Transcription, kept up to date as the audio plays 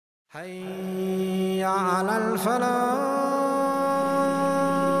حي على الفلاح.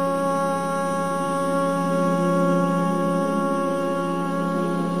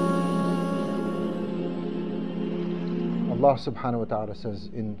 Allah subhanahu wa ta'ala says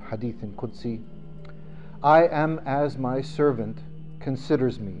in Hadith in Qudsi, I am as my servant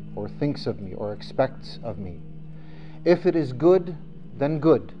considers me or thinks of me or expects of me. If it is good, then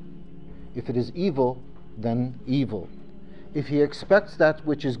good. If it is evil, then evil. If he expects that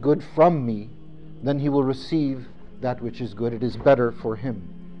which is good from me, then he will receive that which is good. It is better for him.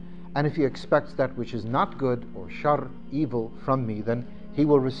 And if he expects that which is not good or shar, evil, from me, then he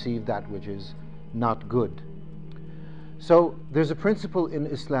will receive that which is not good. So there's a principle in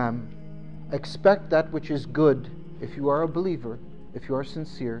Islam: expect that which is good if you are a believer, if you are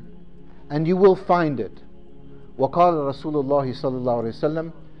sincere, and you will find it. وَقَالَ رَسُولُ اللَّهِ صَلَّى اللَّهُ عَلَيْهِ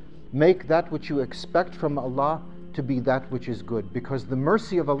وسلم, make that which you expect from Allah to be that which is good, because the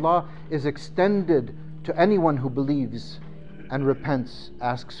mercy of Allah is extended to anyone who believes and repents,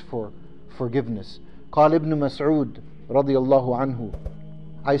 asks for forgiveness. قال ابن مسعود رضي الله عنه,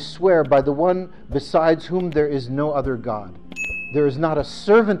 I swear by the one besides whom there is no other God, there is not a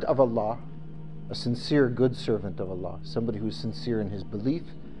servant of Allah, a sincere good servant of Allah, somebody who is sincere in his belief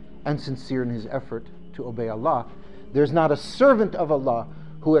and sincere in his effort to obey Allah. There's not a servant of Allah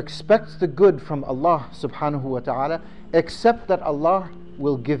who expects the good from Allah subhanahu wa ta'ala, except that Allah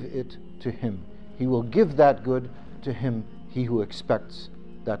will give it to him. He will give that good to him, he who expects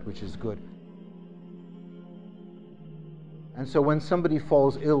that which is good. And so when somebody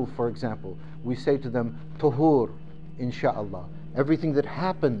falls ill, for example, we say to them, Tuhur, insha'Allah. Everything that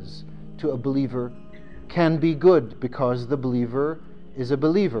happens to a believer can be good because the believer is a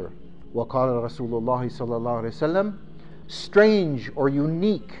believer. وَقَالَ رَسُولُ اللَّهِ صَلَّى اللَّهُ عَلَيْهِ وسلم, strange or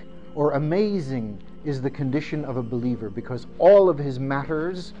unique or amazing is the condition of a believer, because all of his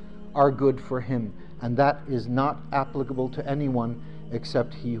matters are good for him, and that is not applicable to anyone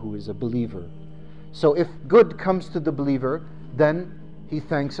except he who is a believer. So if good comes to the believer, then he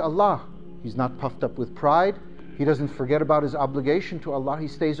thanks Allah. He's not puffed up with pride. He doesn't forget about his obligation to Allah. He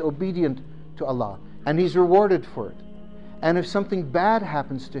stays obedient to Allah, and he's rewarded for it. And if something bad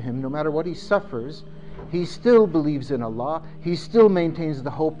happens to him, no matter what he suffers, he still believes in Allah. He still maintains the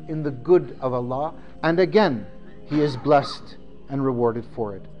hope in the good of Allah, and again he is blessed and rewarded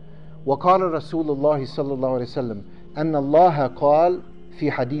for it. وقال رسول الله صلى الله عليه وسلم أن الله قال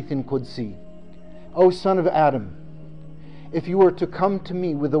في حديث قدسي, O son of Adam, if you were to come to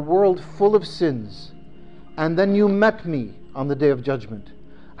me with a world full of sins, and then you met me on the day of judgment,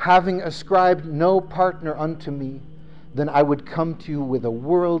 having ascribed no partner unto me, then I would come to you with a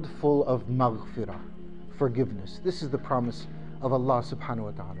world full of maghfirah, forgiveness. This is the promise of Allah subhanahu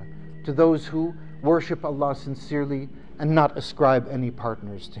wa ta'ala to those who worship Allah sincerely and not ascribe any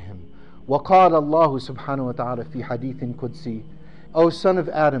partners to Him. وَقَالَ اللَّهُ سُبْحَانَهُ وَتَعَالَى فِي حَدِيثٍ قُدْسِي, O son of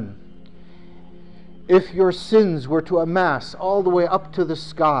Adam, if your sins were to amass all the way up to the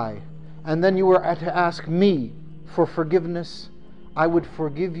sky, and then you were to ask me for forgiveness, I would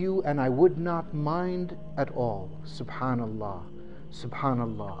forgive you and I would not mind at all. Subhanallah,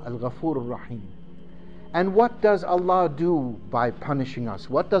 Subhanallah, Al-Ghafur Ar-Rahim. And what does Allah do by punishing us?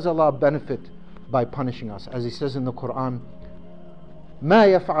 What does Allah benefit by punishing us? As He says in the Quran, مَا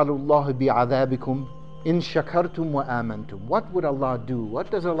يَفْعَلُ اللَّهُ بِعَذَابِكُمْ إِن شَكَرْتُمْ وَآمَنْتُمْ. What would Allah do?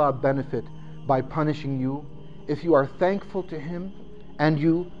 What does Allah benefit by punishing you if you are thankful to Him and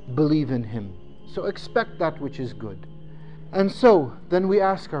you believe in Him? So expect that which is good. And so then we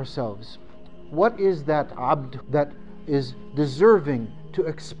ask ourselves, what is that abd that is deserving to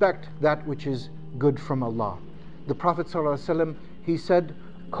expect that which is good from Allah? The Prophet ﷺ, he said,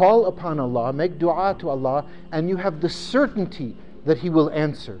 call upon Allah, make dua to Allah, and you have the certainty that He will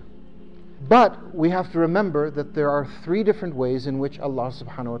answer. But we have to remember that there are three different ways in which Allah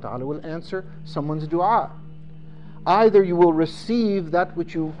subhanahu wa ta'ala will answer someone's dua. Either you will receive that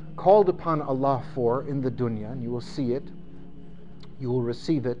which you called upon Allah for in the dunya, and you will see it, you will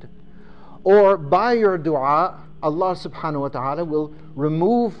receive it, or by your dua, Allah subhanahu wa ta'ala will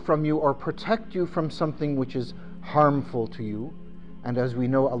remove from you or protect you from something which is harmful to you. And as we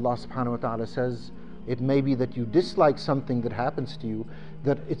know, Allah subhanahu wa ta'ala says, it may be that you dislike something that happens to you,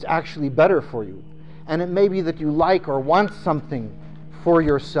 that it's actually better for you. And it may be that you like or want something for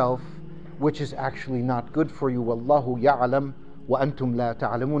yourself, which is actually not good for you. Wallahu ya'lam wa antum la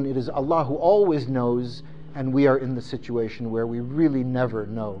ta'lamun. It is Allah who always knows, and we are in the situation where we really never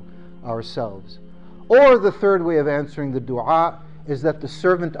know ourselves. Or the third way of answering the dua is that the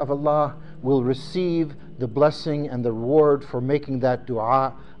servant of Allah will receive the blessing and the reward for making that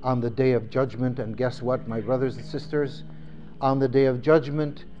dua on the day of judgment. And guess what, my brothers and sisters? On the day of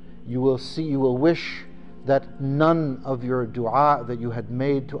judgment, you will wish that none of your dua that you had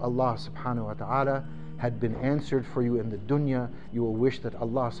made to Allah subhanahu wa ta'ala had been answered for you in the dunya. You will wish that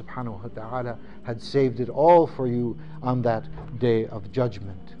Allah subhanahu wa ta'ala had saved it all for you on that day of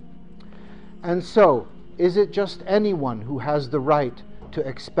judgment. And so, is it just anyone who has the right to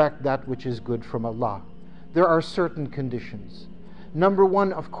expect that which is good from Allah? There are certain conditions. Number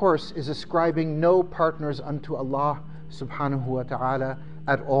one, of course, is ascribing no partners unto Allah subhanahu wa ta'ala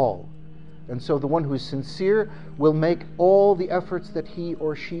at all. And so the one who is sincere will make all the efforts that he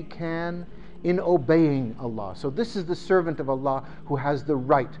or she can in obeying Allah. So this is the servant of Allah who has the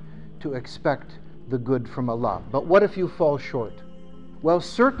right to expect the good from Allah. But what if you fall short? Well,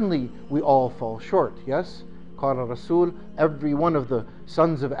 certainly we all fall short, yes? Qala Rasul, every one of the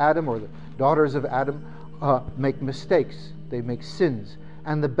sons of Adam or the daughters of Adam make mistakes, they make sins.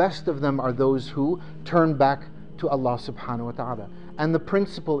 And the best of them are those who turn back to Allah subhanahu wa ta'ala. And the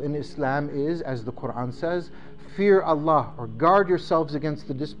principle in Islam is, as the Quran says, fear Allah, or guard yourselves against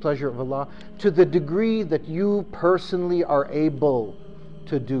the displeasure of Allah to the degree that you personally are able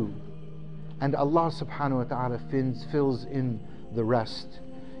to do. And Allah subhanahu wa ta'ala fills in the rest.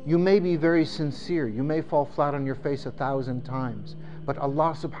 You may be very sincere, you may fall flat on your face 1,000 times, but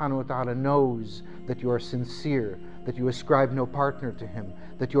Allah subhanahu wa ta'ala knows that you are sincere, that you ascribe no partner to Him,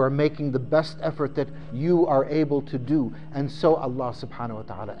 that you are making the best effort that you are able to do, and so Allah subhanahu wa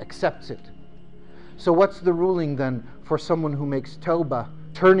ta'ala accepts it. So what's the ruling then for someone who makes tawbah,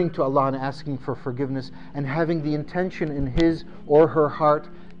 turning to Allah and asking for forgiveness, and having the intention in his or her heart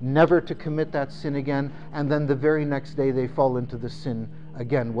never to commit that sin again, and then the very next day they fall into the sin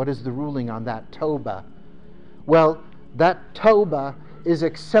again? What is the ruling on that tawbah? Well, that tawbah is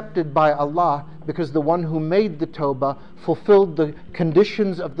accepted by Allah because the one who made the tawbah fulfilled the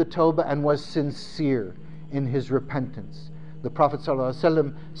conditions of the tawbah and was sincere in his repentance. The Prophet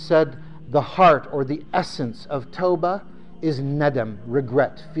ﷺ said, the heart or the essence of tawbah is nadam,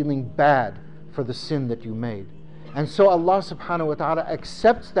 regret, feeling bad for the sin that you made. And so Allah subhanahu wa ta'ala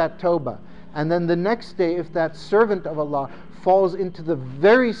accepts that tawbah. And then the next day, if that servant of Allah falls into the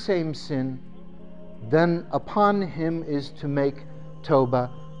very same sin, then upon him is to make tawbah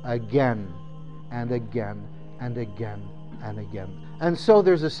again and again and again and again. And so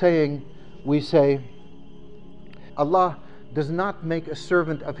there's a saying, we say, Allah does not make a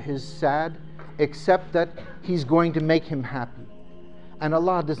servant of His sad except that He's going to make him happy. And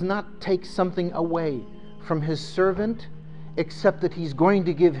Allah does not take something away from His servant except that He's going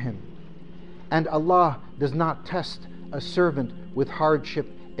to give him. And Allah does not test a servant with hardship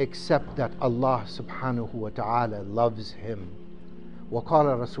except that Allah subhanahu wa ta'ala loves him.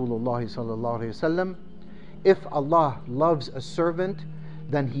 وقال رسول الله صلى الله عليه وسلم, if Allah loves a servant,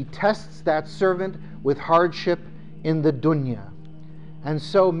 then He tests that servant with hardship in the dunya. And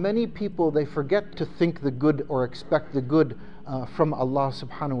so many people, they forget to think the good or expect the good from Allah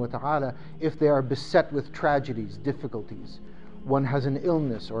subhanahu wa ta'ala if they are beset with tragedies, difficulties. One has an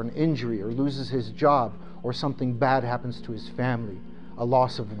illness or an injury or loses his job, or something bad happens to his family, a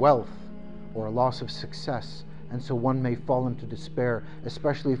loss of wealth or a loss of success. And so one may fall into despair,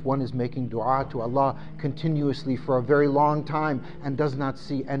 especially if one is making dua to Allah continuously for a very long time and does not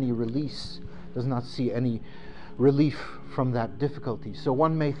see any release, does not see any relief from that difficulty. So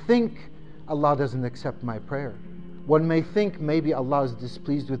one may think Allah doesn't accept my prayer. One may think maybe Allah is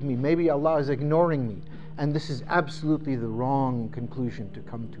displeased with me, maybe Allah is ignoring me. And this is absolutely the wrong conclusion to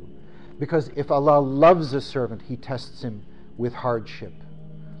come to. Because if Allah loves a servant, He tests him with hardship.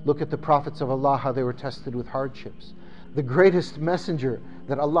 Look at the prophets of Allah, how they were tested with hardships. The greatest messenger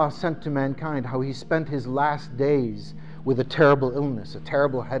that Allah sent to mankind, how he spent his last days with a terrible illness, a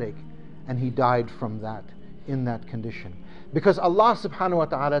terrible headache, and he died from that, in that condition. Because Allah subhanahu wa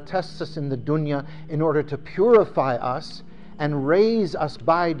ta'ala tests us in the dunya in order to purify us and raise us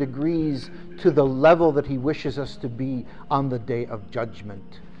by degrees to the level that He wishes us to be on the day of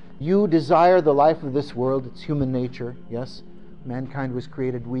judgment. You desire the life of this world, it's human nature, yes? Mankind was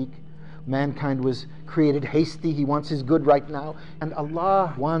created weak. Mankind was created hasty. He wants his good right now. And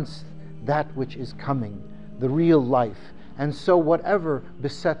Allah wants that which is coming, the real life. And so whatever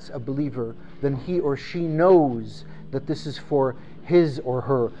besets a believer, then he or she knows that this is for his or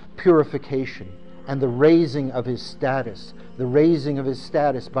her purification and the raising of his status,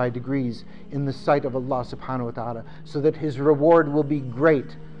 by degrees in the sight of Allah subhanahu wa ta'ala, so that his reward will be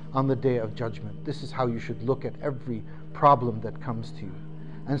great on the day of judgment. This is how you should look at every problem that comes to you.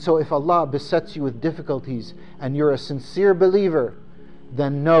 And so if Allah besets you with difficulties and you're a sincere believer,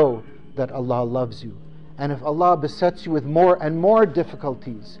 then know that Allah loves you. And if Allah besets you with more and more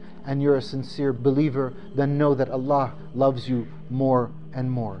difficulties and you're a sincere believer, then know that Allah loves you more and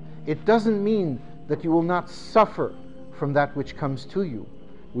more. It doesn't mean that you will not suffer from that which comes to you.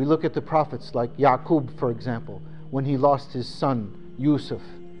 We look at the prophets like Yaqub, for example, when he lost his son, Yusuf.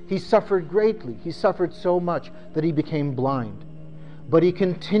 He suffered greatly. He suffered so much that he became blind. But he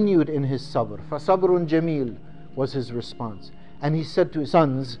continued in his sabr. فَصَبْرٌ جَمِيلٌ was his response. And he said to his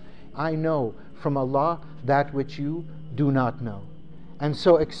sons, I know from Allah that which you do not know. And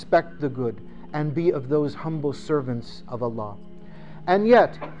so expect the good and be of those humble servants of Allah. And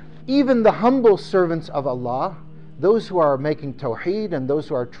yet, even the humble servants of Allah, those who are making tawheed and those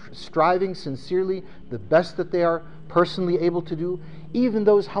who are striving sincerely the best that they are personally able to do, even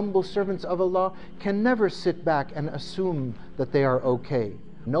those humble servants of Allah can never sit back and assume that they are okay.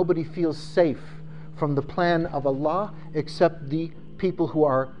 Nobody feels safe from the plan of Allah except the people who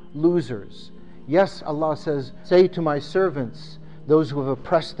are losers. Yes, Allah says, say to my servants, those who have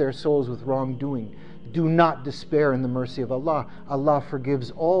oppressed their souls with wrongdoing, do not despair in the mercy of Allah. Allah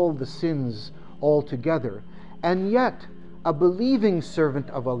forgives all the sins altogether. And yet, a believing servant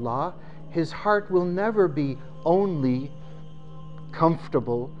of Allah, his heart will never be only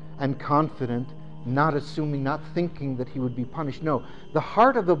comfortable and confident, not assuming, not thinking that he would be punished. No, the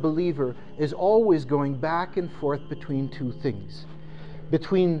heart of a believer is always going back and forth between two things.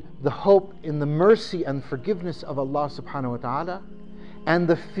 Between the hope in the mercy and forgiveness of Allah subhanahu wa ta'ala and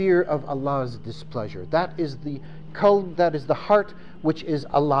the fear of Allah's displeasure. That is the qalb, that is the heart which is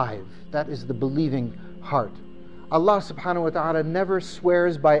alive. That is the believing heart. Allah subhanahu wa ta'ala never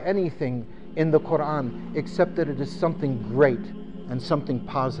swears by anything in the Quran except that it is something great and something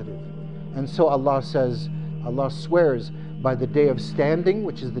positive. And so Allah says, Allah swears by the day of standing,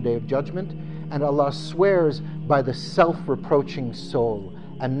 which is the day of judgment, and Allah swears by the self-reproaching soul,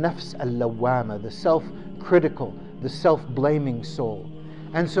 an-nafs al-lawwama, the self-critical, the self-blaming soul.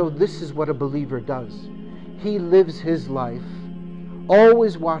 And so this is what a believer does. He lives his life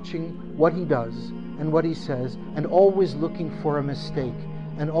always watching what he does and what he says, and always looking for a mistake,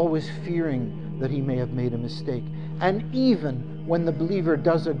 and always fearing that he may have made a mistake. And even when the believer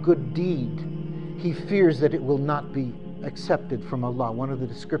does a good deed, he fears that it will not be accepted from Allah. One of the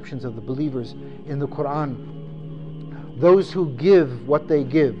descriptions of the believers in the Quran, those who give what they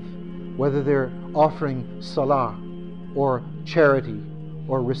give, whether they're offering salah or charity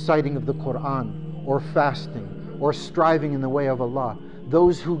or reciting of the Quran or fasting or striving in the way of Allah,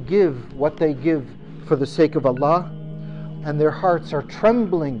 those who give what they give for the sake of Allah, and their hearts are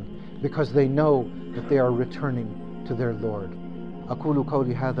trembling because they know that they are returning to their Lord. أقول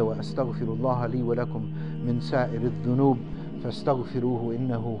قولي هذا وأستغفر الله لي ولكم من سائر الذنوب فاستغفروه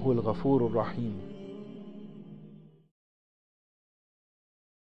إنه هو الغفور الرحيم.